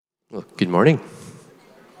Well, good morning.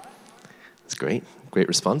 That's great. Great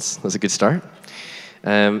response. That's a good start.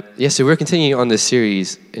 So we're continuing on this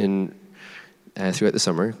series throughout the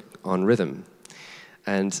summer on rhythm.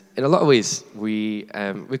 And in a lot of ways,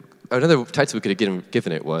 another title we could have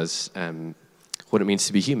given it was what it means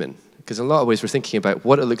to be human. Because in a lot of ways, we're thinking about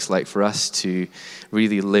what it looks like for us to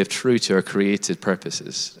really live true to our created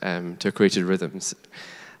purposes, to our created rhythms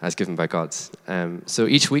as given by God. So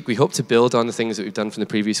each week, we hope to build on the things that we've done from the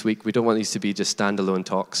previous week. We don't want these to be just standalone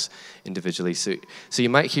talks individually. So you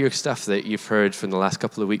might hear stuff that you've heard from the last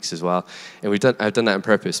couple of weeks as well. And I've done that on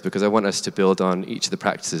purpose because I want us to build on each of the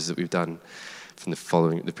practices that we've done from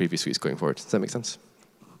the previous weeks going forward. Does that make sense?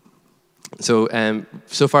 So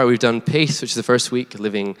far we've done Pace, which is the first week,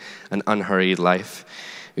 living an unhurried life.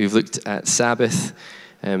 We've looked at Sabbath,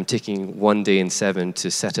 taking one day in 7 to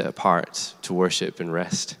set it apart to worship and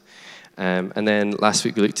rest. And then last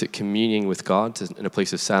week we looked at communing with God in a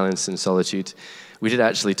place of silence and solitude. We did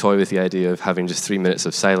actually toy with the idea of having just 3 minutes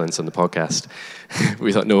of silence on the podcast.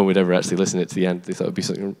 We thought no one would ever actually listen to it to the end. They thought it would be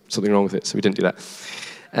something wrong with it, so we didn't do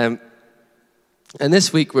that. And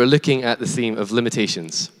this week we're looking at the theme of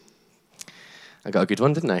limitations. I got a good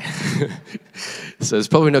one, didn't I? So it's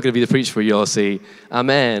probably not going to be the preach where you all say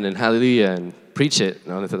amen and hallelujah and preach it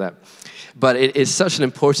and all of that. But it is such an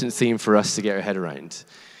important theme for us to get our head around,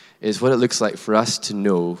 is what it looks like for us to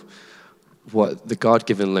know what the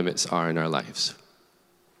God-given limits are in our lives.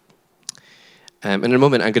 In a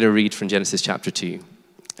moment, I'm going to read from Genesis chapter 2.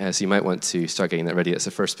 So you might want to start getting that ready. It's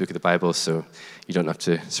the first book of the Bible, so you don't have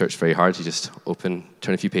to search very hard. You just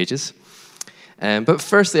turn a few pages. But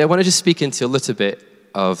firstly, I want to just speak into a little bit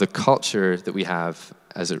of the culture that we have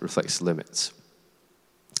as it reflects limits.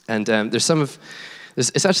 And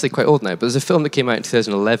it's actually quite old now, but there's a film that came out in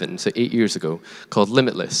 2011, so 8 years ago, called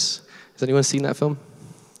Limitless. Has anyone seen that film?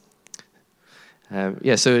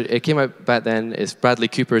 So it came out back then. It's Bradley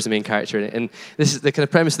Cooper as the main character, and this is the kind of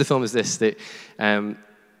premise of the film is this: that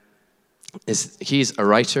he's a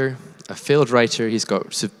writer, a failed writer. He's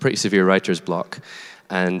got pretty severe writer's block.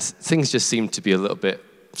 And things just seem to be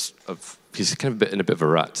he's kind of in a bit of a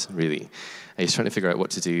rut, really. And he's trying to figure out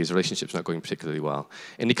what to do. His relationship's not going particularly well.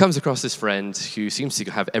 And he comes across this friend who seems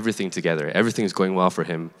to have everything together. Everything's going well for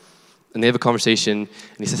him. And they have a conversation,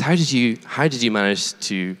 and he says, how did you manage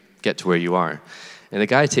to get to where you are? And the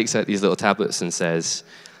guy takes out these little tablets and says,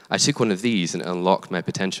 I took one of these and it unlocked my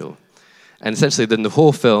potential. And essentially, then the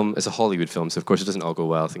whole film is a Hollywood film, so of course it doesn't all go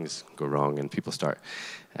well. Things go wrong, and people start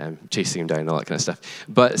chasing him down and all that kind of stuff.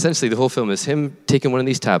 But essentially, the whole film is him taking one of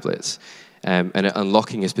these tablets and it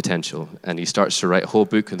unlocking his potential. And he starts to write a whole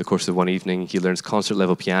book in the course of one evening. He learns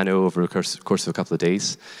concert-level piano over the course of a couple of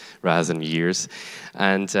days, rather than years.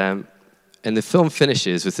 And the film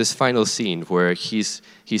finishes with this final scene where he's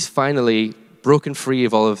finally broken free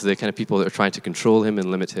of all of the kind of people that are trying to control him and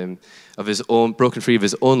limit him, broken free of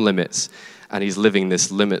his own limits, and he's living this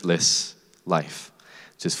limitless life,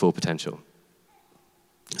 to his full potential.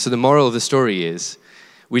 So the moral of the story is,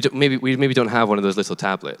 we maybe don't have one of those little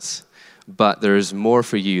tablets, but there's more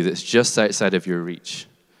for you that's just outside of your reach.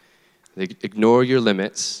 Ignore your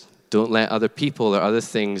limits. Don't let other people or other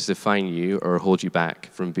things define you or hold you back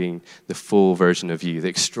from being the full version of you, the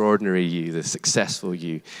extraordinary you, the successful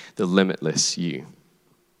you, the limitless you.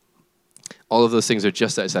 All of those things are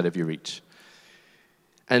just outside of your reach.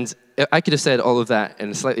 And I could have said all of that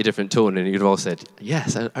in a slightly different tone, and you'd have all said,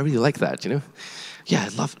 yes, I really like that, you know? Yeah,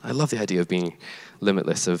 I love the idea of being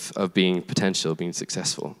limitless, of being potential, being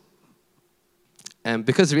successful. And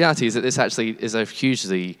because the reality is that this actually is a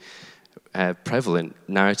hugely prevalent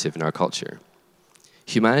narrative in our culture.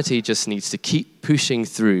 Humanity just needs to keep pushing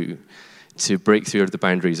through to break through the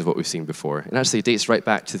boundaries of what we've seen before. And actually it dates right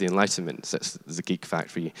back to the Enlightenment. So that's a geek fact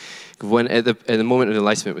for you. When at the moment of the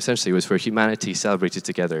Enlightenment essentially was where humanity celebrated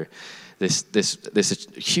together this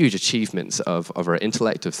huge achievements of our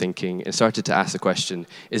intellect, of thinking, and started to ask the question,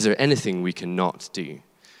 is there anything we cannot do?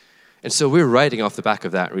 And so we're riding off the back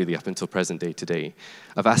of that really up until present day today,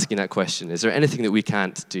 of asking that question, is there anything that we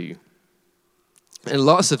can't do? And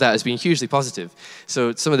lots of that has been hugely positive.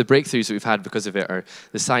 So some of the breakthroughs that we've had because of it are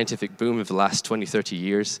the scientific boom of the last 20, 30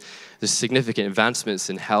 years. There's significant advancements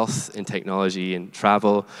in health, in technology, in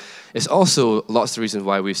travel. It's also lots of the reasons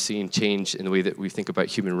why we've seen change in the way that we think about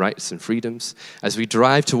human rights and freedoms as we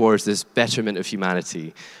drive towards this betterment of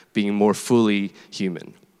humanity, being more fully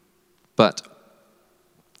human. But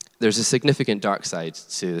there's a significant dark side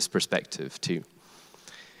to this perspective too,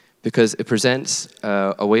 because it presents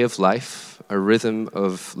a way of life, a rhythm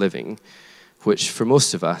of living, which for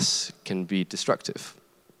most of us can be destructive.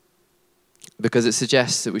 Because it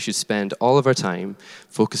suggests that we should spend all of our time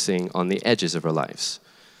focusing on the edges of our lives,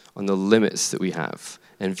 on the limits that we have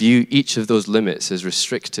and view each of those limits as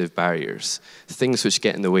restrictive barriers, things which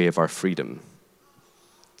get in the way of our freedom.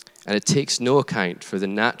 And it takes no account for the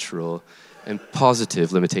natural and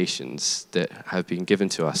positive limitations that have been given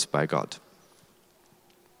to us by God.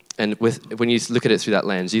 And when you look at it through that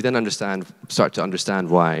lens, you then start to understand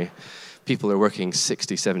why people are working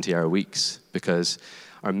 60, 70-hour weeks, because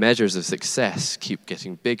our measures of success keep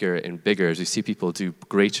getting bigger and bigger as we see people do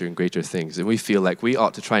greater and greater things. And we feel like we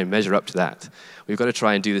ought to try and measure up to that. We've got to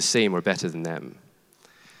try and do the same or better than them.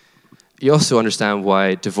 You also understand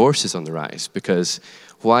why divorce is on the rise, because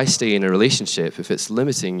why stay in a relationship if it's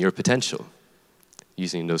limiting your potential?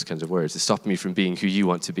 Using those kinds of words, it's stopping you from being who you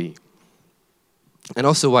want to be. And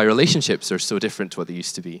also why relationships are so different to what they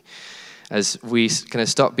used to be, as we kind of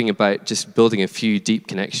stop being about just building a few deep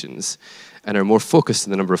connections and are more focused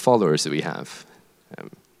on the number of followers that we have.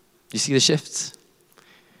 You see the shifts?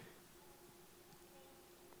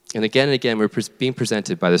 And again, we're being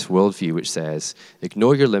presented by this worldview which says,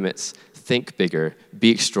 ignore your limits, think bigger, be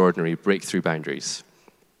extraordinary, break through boundaries.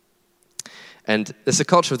 And it's a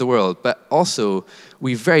culture of the world, but also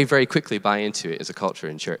we very, very quickly buy into it as a culture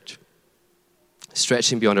in church.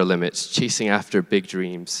 Stretching beyond our limits, chasing after big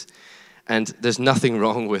dreams. And there's nothing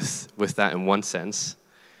wrong with that in one sense.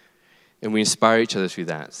 And we inspire each other through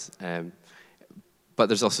that. But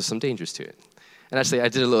there's also some dangers to it. And actually, I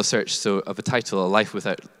did a little search of a title, A Life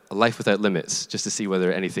Without Limits, just to see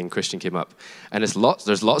whether anything Christian came up. And there's lots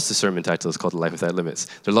of sermon titles called A Life Without Limits.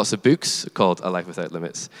 There are lots of books called A Life Without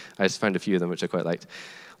Limits. I just found a few of them which I quite liked.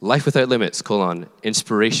 Life Without Limits,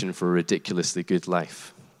 Inspiration for a Ridiculously Good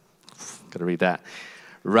Life. Got to read that.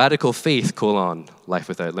 Radical Faith, Life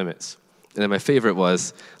Without Limits. And then my favorite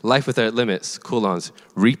was Life Without Limits,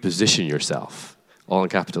 Reposition Yourself. All in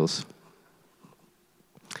capitals.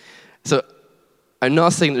 So I'm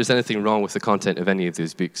not saying there's anything wrong with the content of any of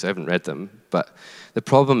these books. I haven't read them. But the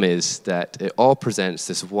problem is that it all presents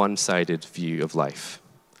this one-sided view of life.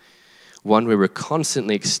 One where we're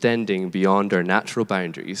constantly extending beyond our natural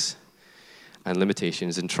boundaries and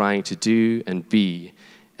limitations and trying to do and be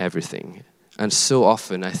everything. And so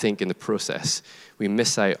often, I think, in the process, we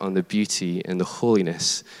miss out on the beauty and the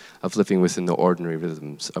holiness of living within the ordinary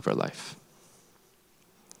rhythms of our life.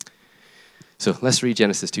 So let's read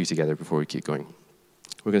Genesis 2 together before we keep going.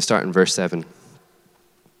 We're going to start in verse 7.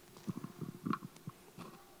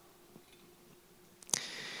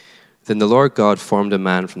 Then the Lord God formed a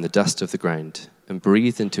man from the dust of the ground and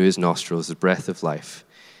breathed into his nostrils the breath of life,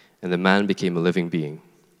 and the man became a living being.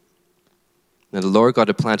 Now the Lord God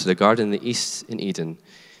had planted a garden in the east in Eden,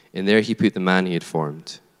 and there he put the man he had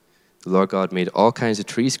formed. The Lord God made all kinds of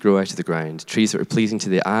trees grow out of the ground, trees that were pleasing to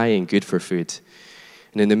the eye and good for food.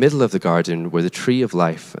 And in the middle of the garden were the tree of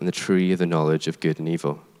life and the tree of the knowledge of good and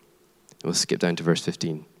evil. And we'll skip down to verse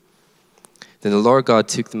 15. Then the Lord God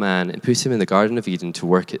took the man and put him in the Garden of Eden to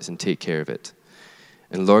work it and take care of it.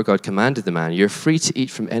 And the Lord God commanded the man, "You're free to eat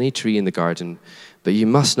from any tree in the garden, but you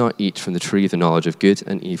must not eat from the tree of the knowledge of good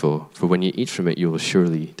and evil, for when you eat from it, you will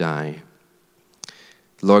surely die."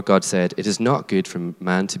 The Lord God said, "It is not good for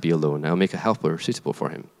man to be alone. I will make a helper suitable for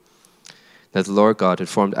him." Now the Lord God had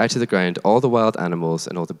formed out of the ground all the wild animals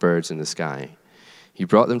and all the birds in the sky. He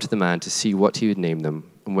brought them to the man to see what he would name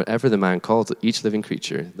them, and whatever the man called each living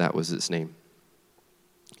creature, that was its name.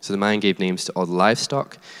 So the man gave names to all the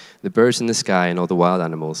livestock, the birds in the sky, and all the wild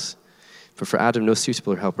animals. But for Adam no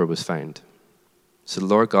suitable helper was found. So the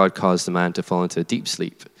Lord God caused the man to fall into a deep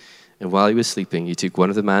sleep, and while he was sleeping, he took one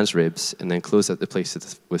of the man's ribs and then closed up the place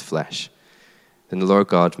with flesh. Then the Lord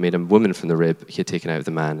God made a woman from the rib he had taken out of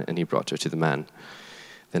the man, and he brought her to the man.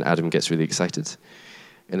 Then Adam gets really excited.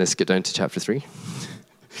 And let's skip down to chapter 3.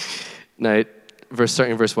 Now,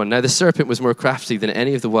 starting in verse 1. Now the serpent was more crafty than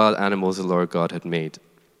any of the wild animals the Lord God had made.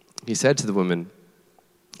 He said to the woman,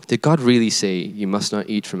 "Did God really say you must not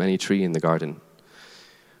eat from any tree in the garden?"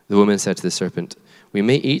 The woman said to the serpent, "We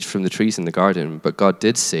may eat from the trees in the garden, but God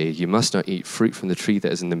did say you must not eat fruit from the tree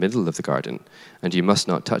that is in the middle of the garden, and you must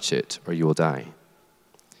not touch it, or you will die."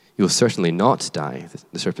 "You will certainly not die,"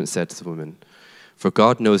 the serpent said to the woman, "for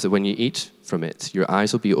God knows that when you eat from it, your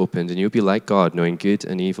eyes will be opened, and you will be like God, knowing good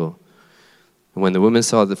and evil." And when the woman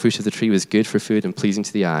saw that the fruit of the tree was good for food and pleasing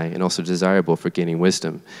to the eye, and also desirable for gaining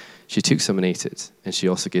wisdom, she took some and ate it, and she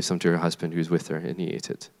also gave some to her husband who was with her, and he ate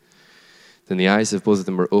it. Then the eyes of both of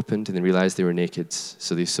them were opened, and they realized they were naked,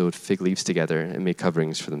 so they sewed fig leaves together and made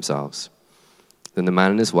coverings for themselves. Then the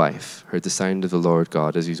man and his wife heard the sound of the Lord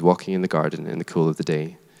God as he was walking in the garden in the cool of the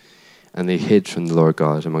day, and they hid from the Lord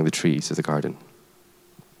God among the trees of the garden.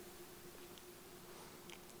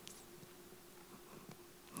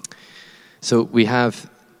 So we have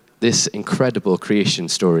this incredible creation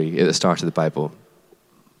story at the start of the Bible,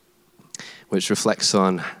 which reflects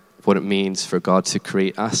on what it means for God to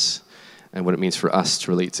create us and what it means for us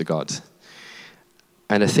to relate to God.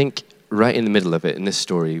 And I think right in the middle of it, in this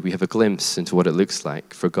story, we have a glimpse into what it looks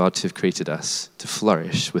like for God to have created us to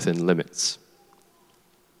flourish within limits.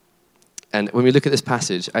 And when we look at this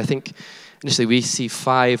passage, I think initially we see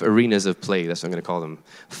 5 arenas of play, that's what I'm going to call them.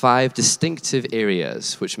 5 distinctive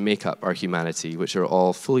areas which make up our humanity, which are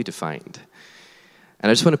all fully defined. And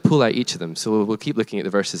I just want to pull out each of them. So we'll keep looking at the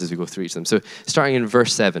verses as we go through each of them. So starting in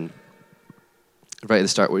verse 7, right at the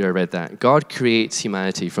start where I read that, God creates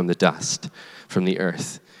humanity from the dust, from the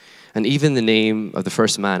earth. And even the name of the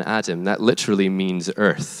first man, Adam, that literally means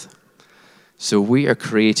earth. So we are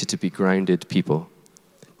created to be grounded people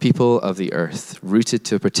of the earth, rooted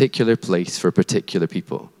to a particular place for particular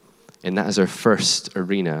people. And that is our first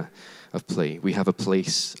arena of play. We have a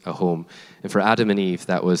place, a home. And for Adam and Eve,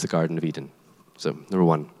 that was the Garden of Eden. So, number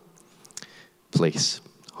 1, place,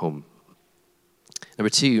 home. Number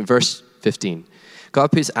 2, verse 15.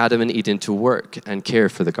 God puts Adam and Eden to work and care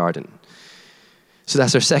for the garden. So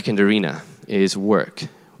that's our second arena, is work.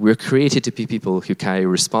 We're created to be people who carry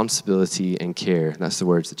responsibility and care. That's the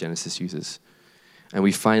words that Genesis uses. And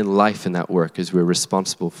we find life in that work as we're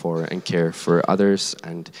responsible for and care for others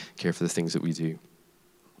and care for the things that we do.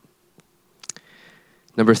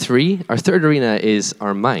 Number 3, our third arena is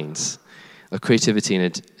our minds of creativity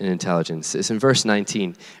and intelligence. It's in verse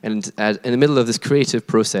 19. And in the middle of this creative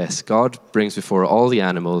process, God brings before all the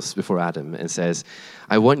animals before Adam and says,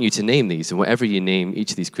 I want you to name these, and whatever you name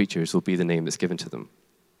each of these creatures will be the name that's given to them.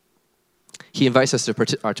 He invites us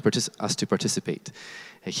to participate.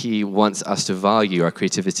 He wants us to value our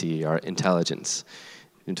creativity, our intelligence,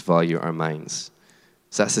 and to value our minds.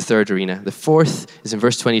 So that's the third arena. The fourth is in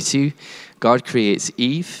verse 22. God creates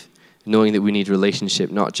Eve, knowing that we need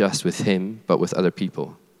relationship not just with him, but with other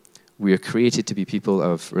people. We are created to be people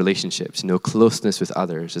of relationships. No closeness with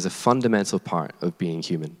others is a fundamental part of being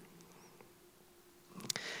human.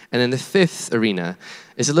 And then the fifth arena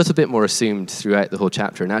is a little bit more assumed throughout the whole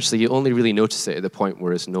chapter. And actually, you only really notice it at the point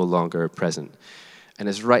where it's no longer present. And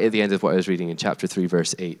it's right at the end of what I was reading in chapter 3,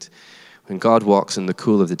 verse 8, when God walks in the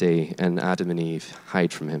cool of the day and Adam and Eve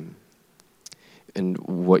hide from him. And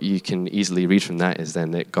what you can easily read from that is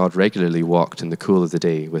then that God regularly walked in the cool of the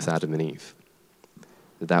day with Adam and Eve.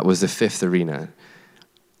 That was the fifth arena.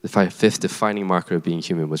 The fifth defining marker of being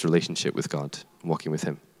human was relationship with God, walking with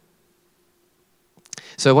him.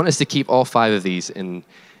 So I want us to keep all 5 of these in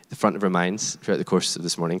the front of our minds throughout the course of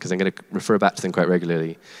this morning, because I'm going to refer back to them quite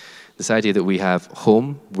regularly. This idea that we have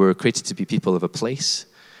home, we're created to be people of a place,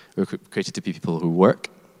 we're created to be people who work,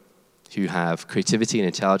 who have creativity and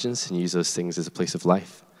intelligence and use those things as a place of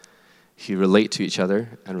life, who relate to each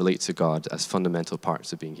other and relate to God as fundamental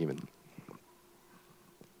parts of being human.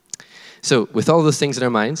 So with all those things in our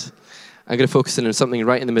minds, I'm going to focus in on something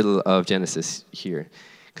right in the middle of Genesis here,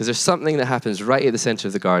 because there's something that happens right at the center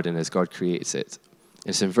of the garden as God creates it.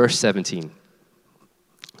 It's in verse 17.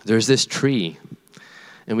 There's this tree,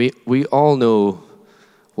 and we all know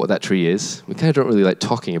what that tree is. We kind of don't really like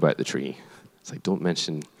talking about the tree. It's like, don't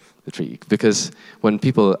mention the tree. Because when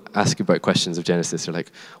people ask about questions of Genesis, they're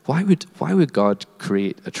like, why would God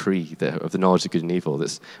create a tree of the knowledge of good and evil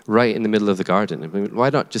that's right in the middle of the garden? I mean, why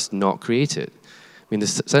not just not create it? I mean,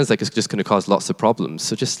 this sounds like it's just going to cause lots of problems.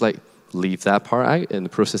 So just like leave that part out in the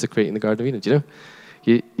process of creating the Garden of Eden. Do you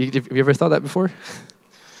know? Have you ever thought that before?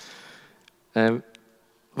 But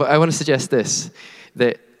I want to suggest this,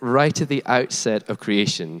 that right at the outset of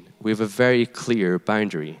creation, we have a very clear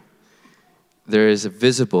boundary. There is a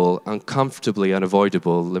visible, uncomfortably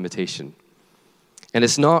unavoidable limitation. And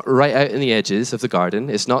it's not right out in the edges of the garden.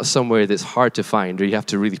 It's not somewhere that's hard to find or you have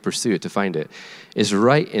to really pursue it to find it. It's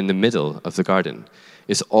right in the middle of the garden.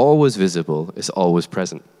 It's always visible. It's always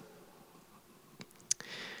present.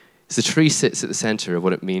 So the tree sits at the center of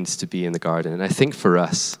what it means to be in the garden. And I think for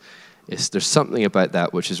us, there's something about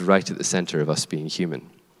that which is right at the center of us being human.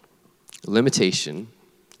 Limitation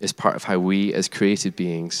is part of how we as created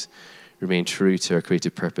beings remain true to our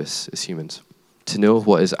created purpose as humans. To know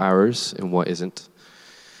what is ours and what isn't.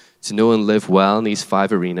 To know and live well in these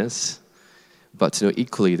 5 arenas, but to know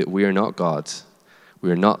equally that we are not God,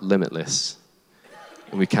 we are not limitless,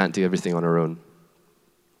 and we can't do everything on our own.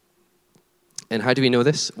 And how do we know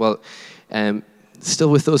this? Well,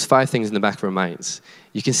 still with those 5 things in the back of our minds,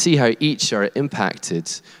 you can see how each are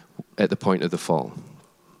impacted at the point of the fall.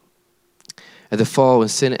 At the fall, when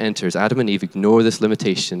sin enters, Adam and Eve ignore this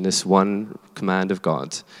limitation, this one command of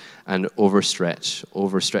God, and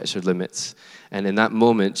overstretch their limits, and in that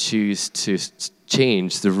moment choose to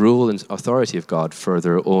change the rule and authority of God for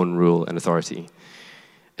their own rule and authority.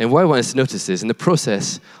 And what I want us to notice is, in the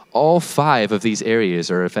process, all 5 of these areas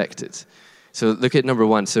are affected. So look at number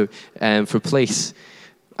 1. So for place,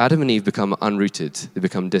 Adam and Eve become unrooted. They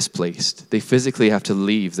become displaced. They physically have to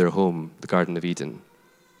leave their home, the Garden of Eden,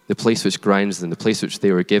 the place which grinds them, the place which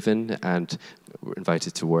they were given and were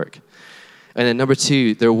invited to work. And then number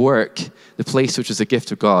 2, their work, the place which was a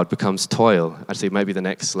gift of God, becomes toil. Actually, it might be the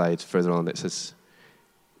next slide further on that says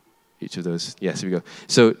each of those. Yes, here we go.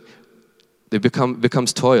 So they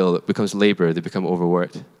becomes toil, it becomes labor, they become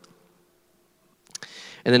overworked.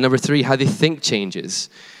 And then number 3, how they think changes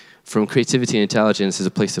from creativity and intelligence as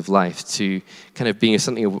a place of life to kind of being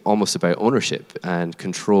something almost about ownership and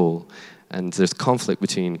control. And there's conflict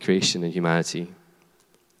between creation and humanity.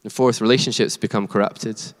 And 4th, relationships become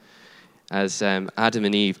corrupted as Adam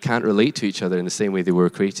and Eve can't relate to each other in the same way they were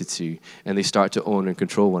created to, and they start to own and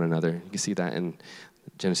control one another. You can see that in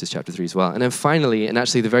Genesis chapter 3 as well. And then finally, and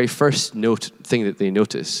actually the very first thing that they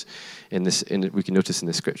notice we can notice in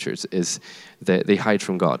the scriptures is that they hide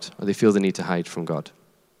from God, or they feel the need to hide from God.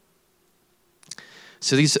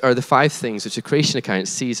 So these are the 5 things which the creation account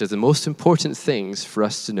sees as the most important things for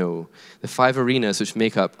us to know, the 5 arenas which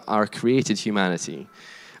make up our created humanity,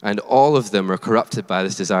 and all of them are corrupted by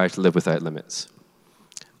this desire to live without limits,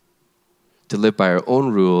 to live by our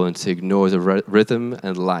own rule and to ignore the rhythm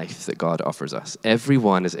and life that God offers us.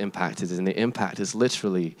 Everyone is impacted, and the impact is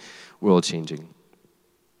literally world-changing.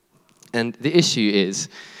 And the issue is,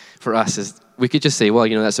 for us, is we could just say, well,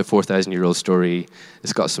 that's a 4,000-year-old story.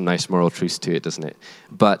 It's got some nice moral truths to it, doesn't it?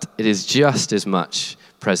 But it is just as much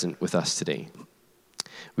present with us today.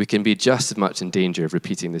 We can be just as much in danger of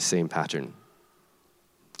repeating the same pattern.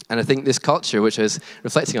 And I think this culture, which I was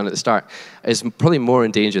reflecting on at the start, is probably more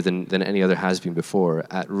in danger than any other has been before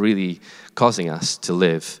at really causing us to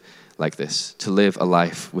live like this, to live a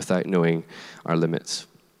life without knowing our limits.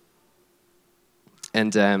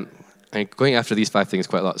 And I'm going after these 5 things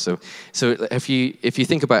quite a lot. So if you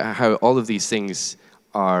think about how all of these things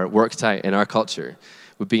are worked out in our culture,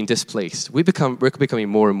 we're being displaced. We're becoming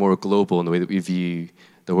more and more global in the way that we view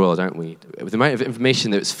the world, aren't we? With the amount of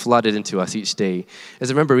information that's flooded into us each day.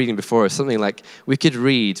 As I remember reading before, something like we could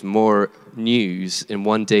read more news in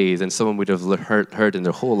one day than someone would have heard in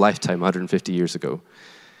their whole lifetime 150 years ago.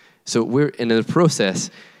 So we're in the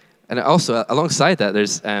process. And also, alongside that,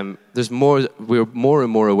 we're more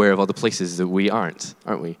and more aware of all the places that we aren't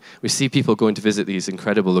we? We see people going to visit these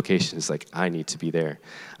incredible locations, like, I need to be there.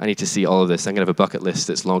 I need to see all of this. I'm going to have a bucket list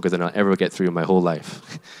that's longer than I'll ever get through in my whole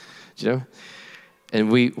life. Do you know? And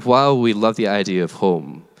while we love the idea of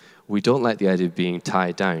home, we don't like the idea of being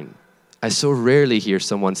tied down. I so rarely hear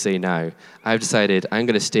someone say now, I've decided I'm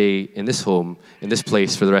going to stay in this home, in this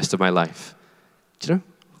place for the rest of my life. Do you know?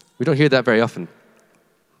 We don't hear that very often.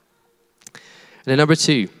 And then number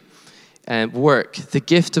 2, work, the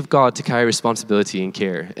gift of God to carry responsibility and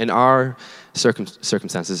care. In our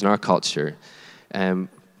circumstances, in our culture,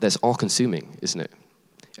 that's all-consuming, isn't it?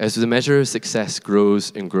 As the measure of success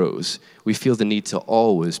grows and grows, we feel the need to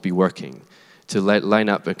always be working, to line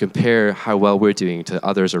up and compare how well we're doing to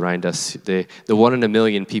others around us, the 1 in a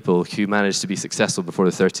million people who manage to be successful before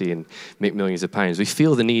they're 30 and make millions of pounds. We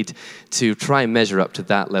feel the need to try and measure up to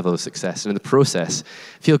that level of success, and in the process,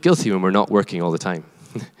 feel guilty when we're not working all the time.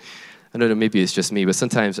 I don't know, maybe it's just me, but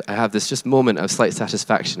sometimes I have this just moment of slight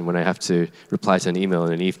satisfaction when I have to reply to an email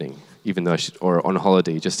in an evening, even though or on a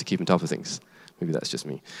holiday, just to keep on top of things. Maybe that's just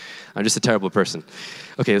me. I'm just a terrible person.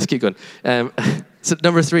 Okay, let's keep going. So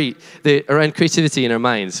number 3, around creativity in our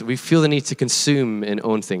minds, we feel the need to consume and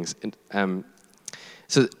own things.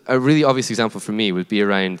 So a really obvious example for me would be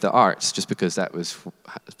around the arts, just because that was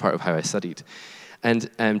part of how I studied. And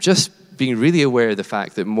just being really aware of the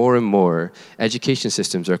fact that more and more education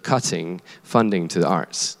systems are cutting funding to the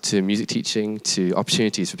arts, to music teaching, to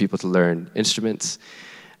opportunities for people to learn instruments.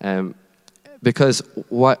 Because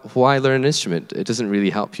why learn an instrument? It doesn't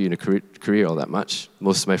really help you in a career all that much.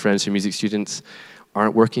 Most of my friends who are music students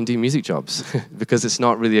aren't working doing music jobs because it's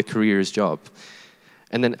not really a career's job.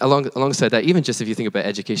 And then alongside that, even just if you think about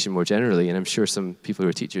education more generally, and I'm sure some people who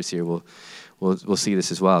are teachers here will see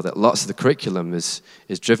this as well, that lots of the curriculum is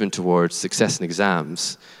driven towards success in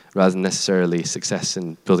exams rather than necessarily success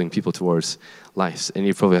in building people towards lives. And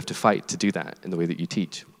you probably have to fight to do that in the way that you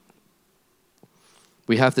teach.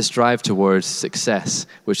 We have this drive towards success,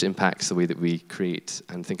 which impacts the way that we create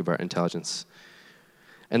and think about intelligence.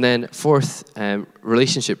 And then fourth,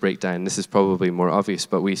 relationship breakdown. This is probably more obvious,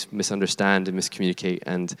 but we misunderstand and miscommunicate.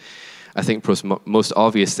 And I think most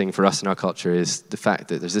obvious thing for us in our culture is the fact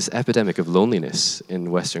that there's this epidemic of loneliness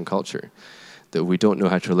in Western culture, that we don't know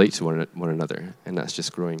how to relate to one another, and that's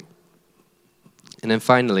just growing. And then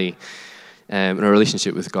finally, in our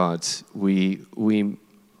relationship with God, we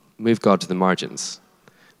move God to the margins.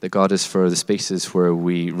 That God is for the spaces where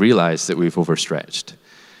we realize that we've overstretched,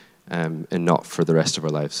 and not for the rest of our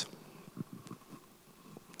lives.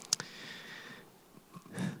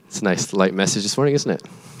 It's a nice light message this morning, isn't it?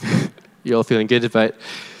 You all feeling good about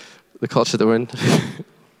the culture that we're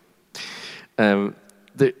in?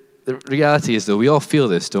 The reality is, though, we all feel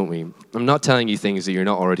this, don't we? I'm not telling you things that you're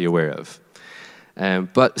not already aware of.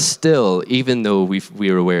 But still, even though we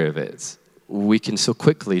are aware of it, we can so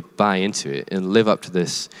quickly buy into it and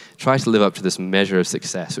try to live up to this measure of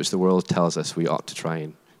success which the world tells us we ought to try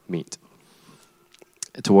and meet.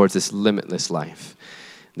 Towards this limitless life,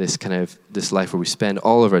 this life where we spend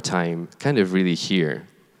all of our time kind of really here,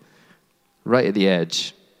 right at the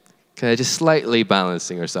edge, kind of just slightly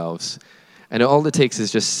balancing ourselves. And all it takes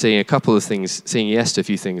is just saying a couple of things, saying yes to a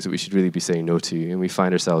few things that we should really be saying no to, and we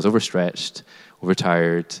find ourselves overstretched,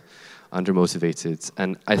 overtired, undermotivated.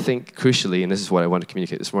 And I think crucially, and this is what I want to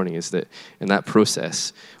communicate this morning, is that in that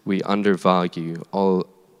process, we undervalue all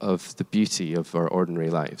of the beauty of our ordinary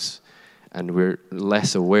lives. And we're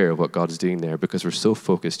less aware of what God's doing there because we're so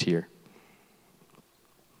focused here.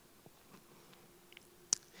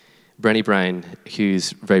 Brené Brown,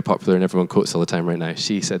 who's very popular and everyone quotes all the time right now,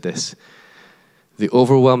 she said this: "The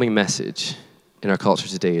overwhelming message in our culture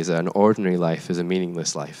today is that an ordinary life is a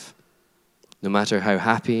meaningless life. No matter how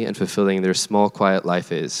happy and fulfilling their small, quiet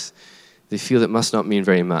life is, they feel it must not mean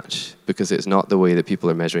very much because it's not the way that people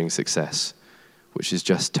are measuring success, which is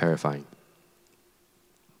just terrifying."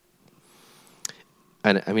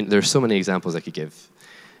 And I mean, there are so many examples I could give,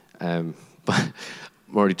 but I'm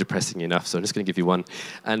already depressing you enough, so I'm just going to give you one.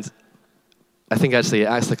 And I think actually it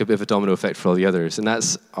acts like a bit of a domino effect for all the others, and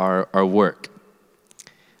that's our work.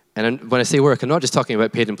 And when I say work, I'm not just talking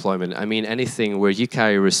about paid employment. I mean anything where you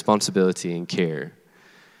carry responsibility and care.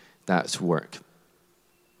 That's work.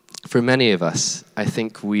 For many of us, I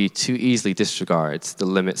think we too easily disregard the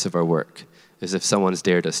limits of our work as if someone's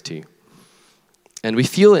dared us to. And we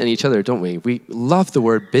feel it in each other, don't we? We love the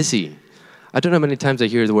word busy. I don't know how many times I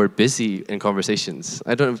hear the word busy in conversations.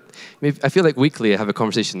 I feel like weekly I have a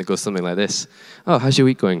conversation that goes something like this. "Oh, how's your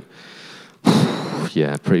week going?"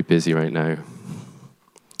 "Yeah, pretty busy right now.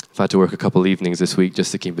 I've had to work a couple evenings this week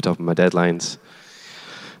just to keep on top of my deadlines.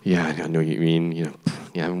 Yeah, I know what you mean.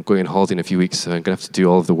 Yeah, I'm going on holiday in a few weeks, so I'm going to have to do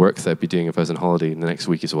all of the work that I'd be doing if I was on holiday in the next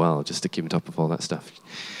week as well, just to keep on top of all that stuff."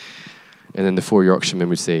 And then the 4 Yorkshiremen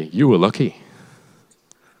would say, "You were lucky."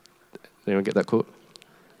 Anyone get that quote?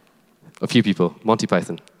 A few people. Monty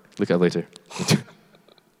Python. Look at it later.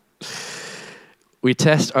 We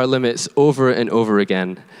test our limits over and over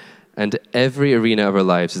again, and every arena of our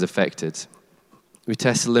lives is affected. We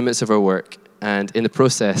test the limits of our work, and in the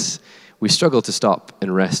process, we struggle to stop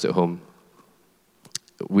and rest at home.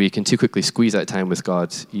 We can too quickly squeeze out time with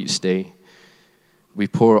God each day. We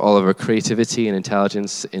pour all of our creativity and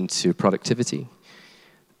intelligence into productivity.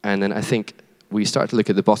 And then I think we start to look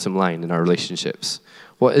at the bottom line in our relationships.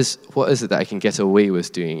 What is it that I can get away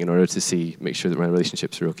with doing in order to make sure that my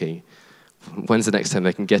relationships are okay? When's the next time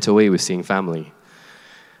I can get away with seeing family?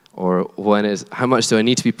 Or how much do I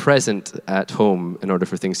need to be present at home in order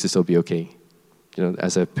for things to still be okay?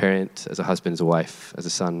 As a parent, as a husband, as a wife, as a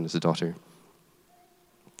son, as a daughter.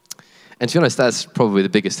 And to be honest, that's probably the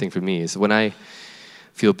biggest thing for me, is when I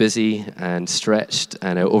feel busy and stretched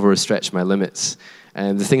and I overstretch my limits,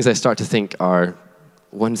 and the things I start to think are,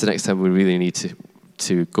 when's the next time we really need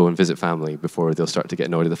to go and visit family before they'll start to get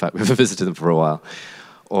annoyed at the fact we haven't visited them for a while?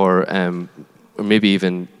 Or maybe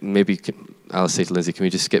I'll say to Lindsay, can we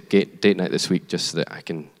just skip date night this week just so that I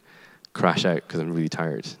can crash out because I'm really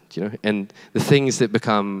tired? And the things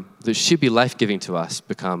that should be life-giving to us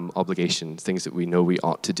become obligations, things that we know we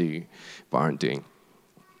ought to do but aren't doing.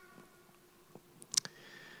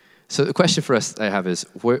 So the question for us I have is,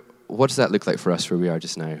 what does that look like for us where we are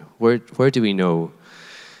just now? Where do we know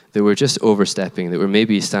that we're just overstepping, that we're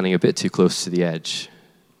maybe standing a bit too close to the edge?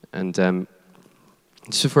 And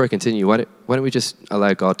just before I continue, why don't we just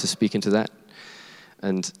allow God to speak into that,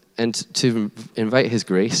 and to invite His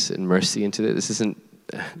grace and mercy into it. This isn't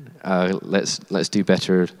let's do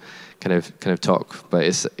better kind of talk, but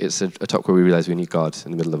it's a talk where we realize we need God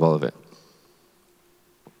in the middle of all of it.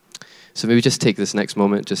 So maybe just take this next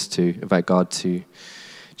moment just to invite God to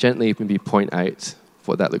gently maybe point out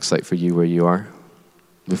what that looks like for you where you are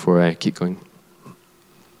before I keep going.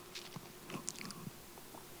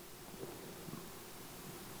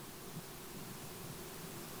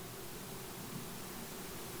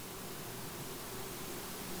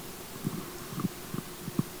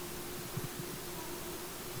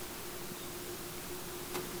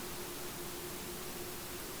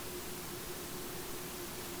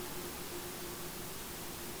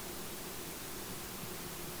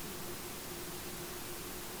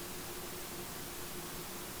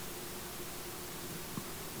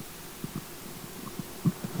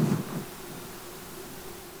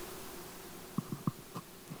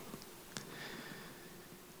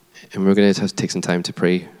 And we're going to have to take some time to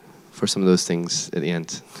pray for some of those things at the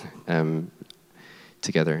end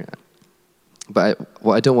together. But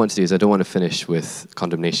what I don't want to do is I don't want to finish with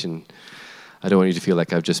condemnation. I don't want you to feel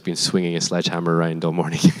like I've just been swinging a sledgehammer around all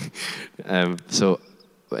morning. So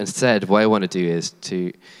instead, what I want to do is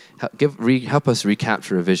to help us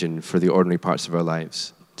recapture a vision for the ordinary parts of our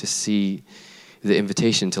lives, to see the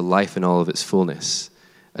invitation to life in all of its fullness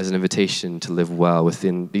as an invitation to live well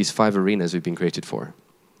within these 5 arenas we've been created for,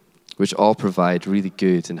 which all provide really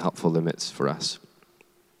good and helpful limits for us.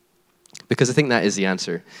 Because I think that is the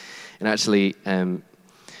answer. And actually, in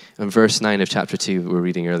verse 9 of chapter 2 we were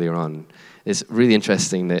reading earlier on, it's really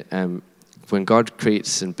interesting that when God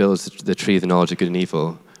creates and builds the tree of the knowledge of good and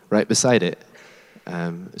evil, right beside it,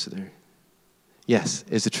 is it there? Yes,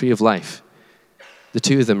 is the tree of life. The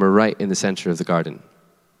two of them are right in the center of the garden.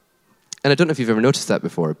 And I don't know if you've ever noticed that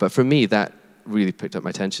before, but for me, that really picked up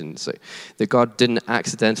my attention. So that God didn't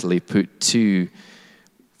accidentally put two,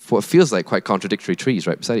 what feels like quite contradictory trees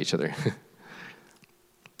right beside each other.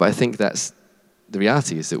 But I think that's the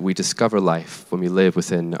reality, is that we discover life when we live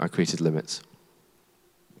within our created limits.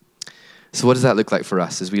 So what does that look like for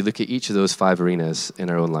us as we look at each of those 5 arenas in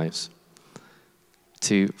our own lives?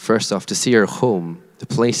 First off, to see our home, the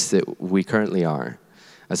place that we currently are,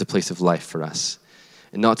 as a place of life for us.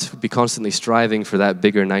 And not to be constantly striving for that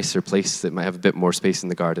bigger, nicer place that might have a bit more space in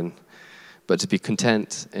the garden, but to be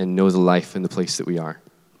content and know the life in the place that we are.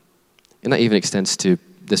 And that even extends to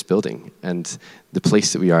this building and the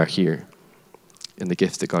place that we are here and the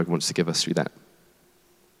gift that God wants to give us through that.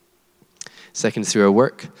 Second, through our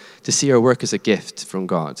work, to see our work as a gift from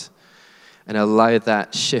God and allow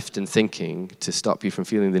that shift in thinking to stop you from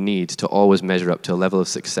feeling the need to always measure up to a level of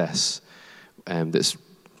success that's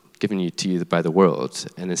given to you by the world,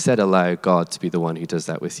 and instead allow God to be the one who does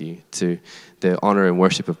that with you, to the honor and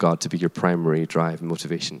worship of God to be your primary drive and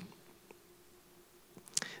motivation.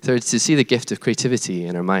 Third, to see the gift of creativity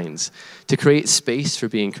in our minds, to create space for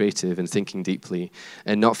being creative and thinking deeply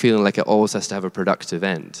and not feeling like it always has to have a productive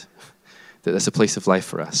end, that there's a place of life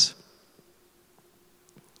for us.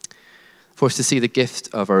 Fourth, to see the gift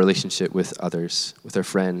of our relationship with others, with our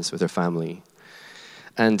friends, with our family.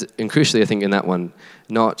 And crucially, I think in that one,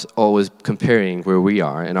 not always comparing where we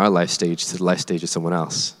are in our life stage to the life stage of someone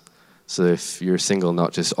else. So if you're single,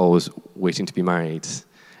 not just always waiting to be married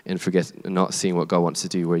and not seeing what God wants to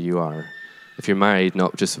do where you are. If you're married,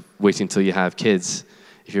 not just waiting until you have kids.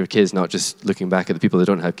 If you have kids, not just looking back at the people that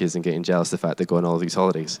don't have kids and getting jealous of the fact they go on all these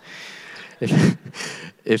holidays.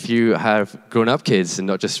 If you have grown-up kids and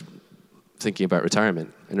not just thinking about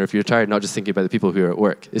retirement, and if you're retired, not just thinking about the people who are at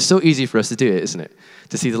work. It's so easy for us to do it, isn't it?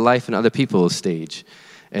 To see the life in other people's stage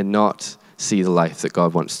and not see the life that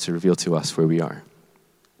God wants to reveal to us where we are.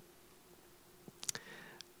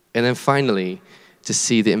 And then finally, to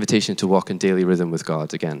see the invitation to walk in daily rhythm with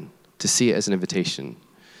God again. To see it as an invitation,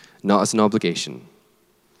 not as an obligation,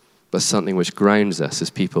 but something which grounds us as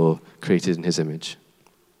people created in his image.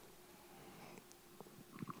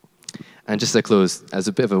 And just to close, as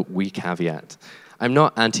a bit of a wee caveat, I'm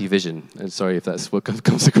not anti-vision, and sorry if that's what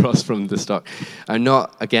comes across from the start. I'm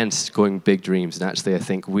not against going big dreams, and actually I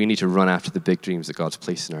think we need to run after the big dreams that God's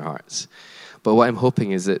placed in our hearts. But what I'm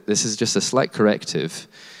hoping is that this is just a slight corrective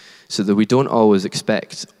so that we don't always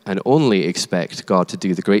expect and only expect God to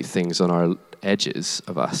do the great things on our edges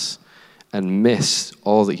of us and miss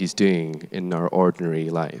all that he's doing in our ordinary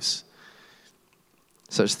lives,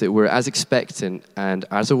 such that we're as expectant and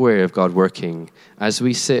as aware of God working as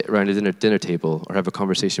we sit around a dinner table or have a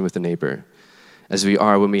conversation with a neighbor, as we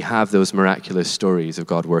are when we have those miraculous stories of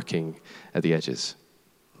God working at the edges.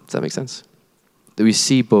 Does that make sense? That we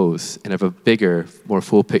see both and have a bigger, more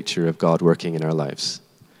full picture of God working in our lives.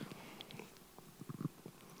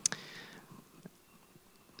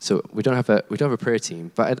 So we don't have a prayer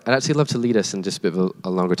team, but I'd actually love to lead us in just a bit of a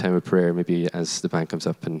longer time of prayer, maybe as the band comes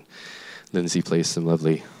up and Lindsay plays some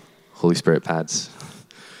lovely Holy Spirit pads.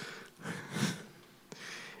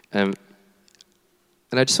 And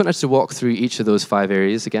I just want us to walk through each of those 5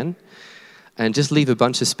 areas again and just leave a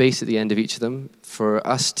bunch of space at the end of each of them for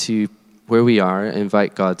us to, where we are,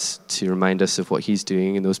 invite God to remind us of what he's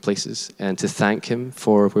doing in those places and to thank him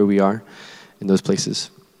for where we are in those places.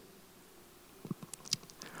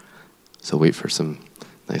 So wait for some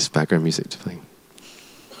nice background music to play.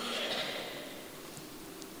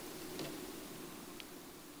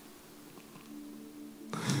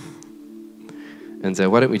 And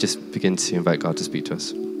why don't we just begin to invite God to speak to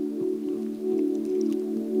us?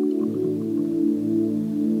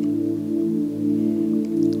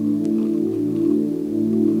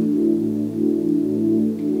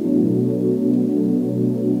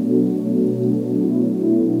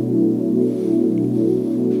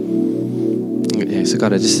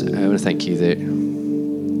 God, I want to thank you that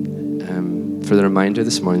for the reminder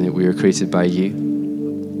this morning that we were created by you,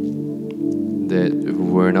 that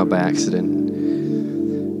we're not by accident.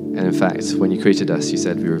 And in fact, when you created us, you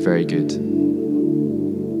said we were very good.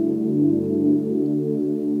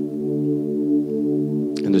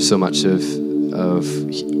 And there's so much of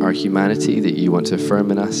our humanity that you want to affirm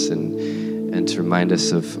in us and to remind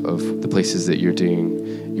us of the places that you're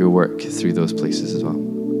doing your work through those places as well.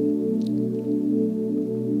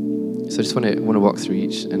 So I just want to walk through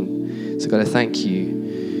each. And so God, I thank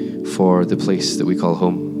you for the place that we call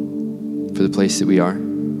home, for the place that we are.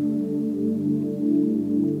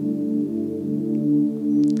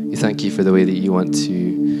 We thank you for the way that you want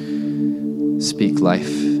to speak life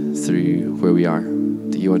through where we are,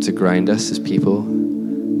 that you want to grind us as people.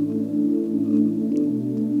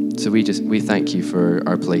 So we thank you for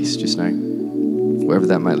our place just now, whatever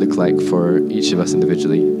that might look like for each of us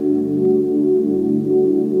individually.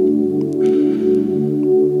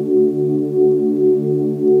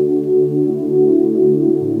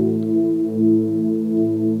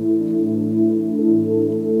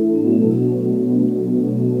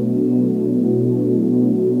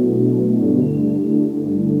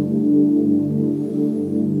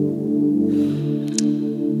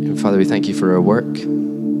 And Father, we thank you for our work,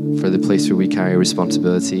 for the place where we carry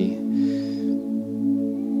responsibility.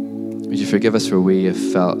 Would you forgive us where we have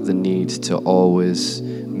felt the need to always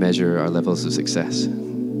measure our levels of success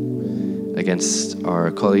against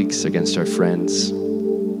our colleagues, against our friends?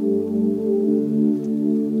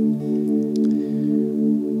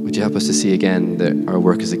 Would you help us to see again that our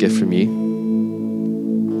work is a gift from you,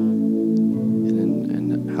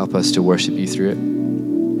 and help us to worship you through it?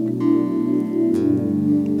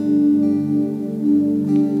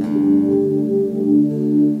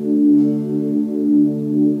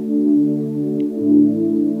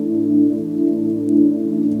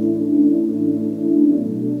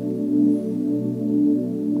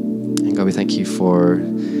 God, we thank you for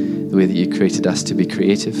the way that you created us to be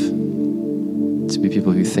creative, to be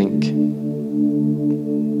people who think.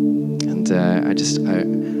 And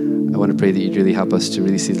I want to pray that you'd really help us to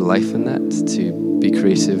really see the life in that, to be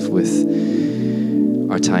creative with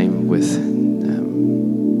our time, with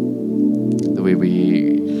the way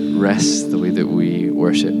we rest, the way that we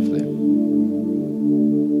worship.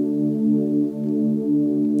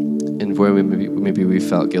 And where maybe we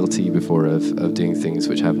felt guilty before of doing things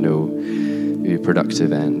which have no maybe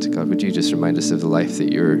productive end. God, would you just remind us of the life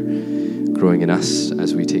that you're growing in us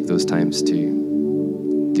as we take those times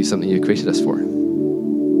to do something you created us for.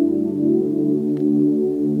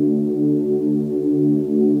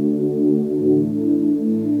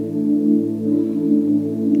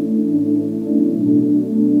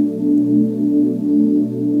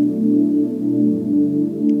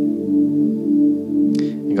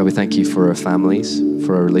 And God, we thank you for our families,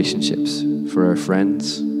 for our relationships, for our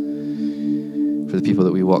friends, for the people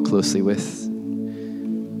that we walk closely with.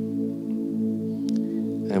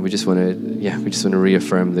 And we just want to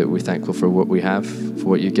reaffirm that we're thankful for what we have, for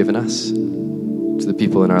what you've given us, to the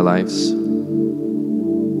people in our lives.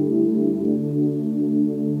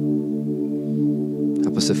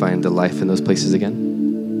 Help us to find the life in those places again.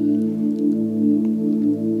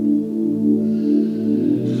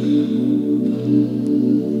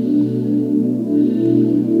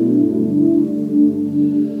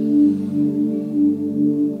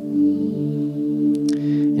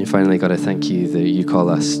 And finally, God, I thank you that you call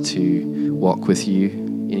us to walk with you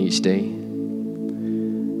in each day.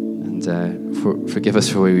 And forgive us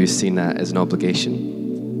for where we've seen that as an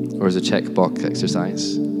obligation or as a checkbox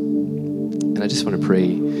exercise. And I just want to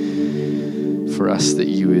pray for us that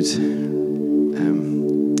you would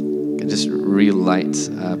just relight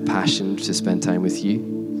a passion to spend time with you,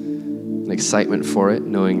 an excitement for it,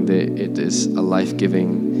 knowing that it is a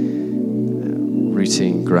life-giving,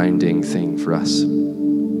 rooting, grounding thing for us.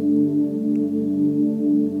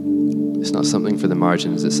 It's not something for the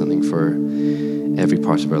margins, it's something for every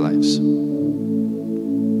part of our lives.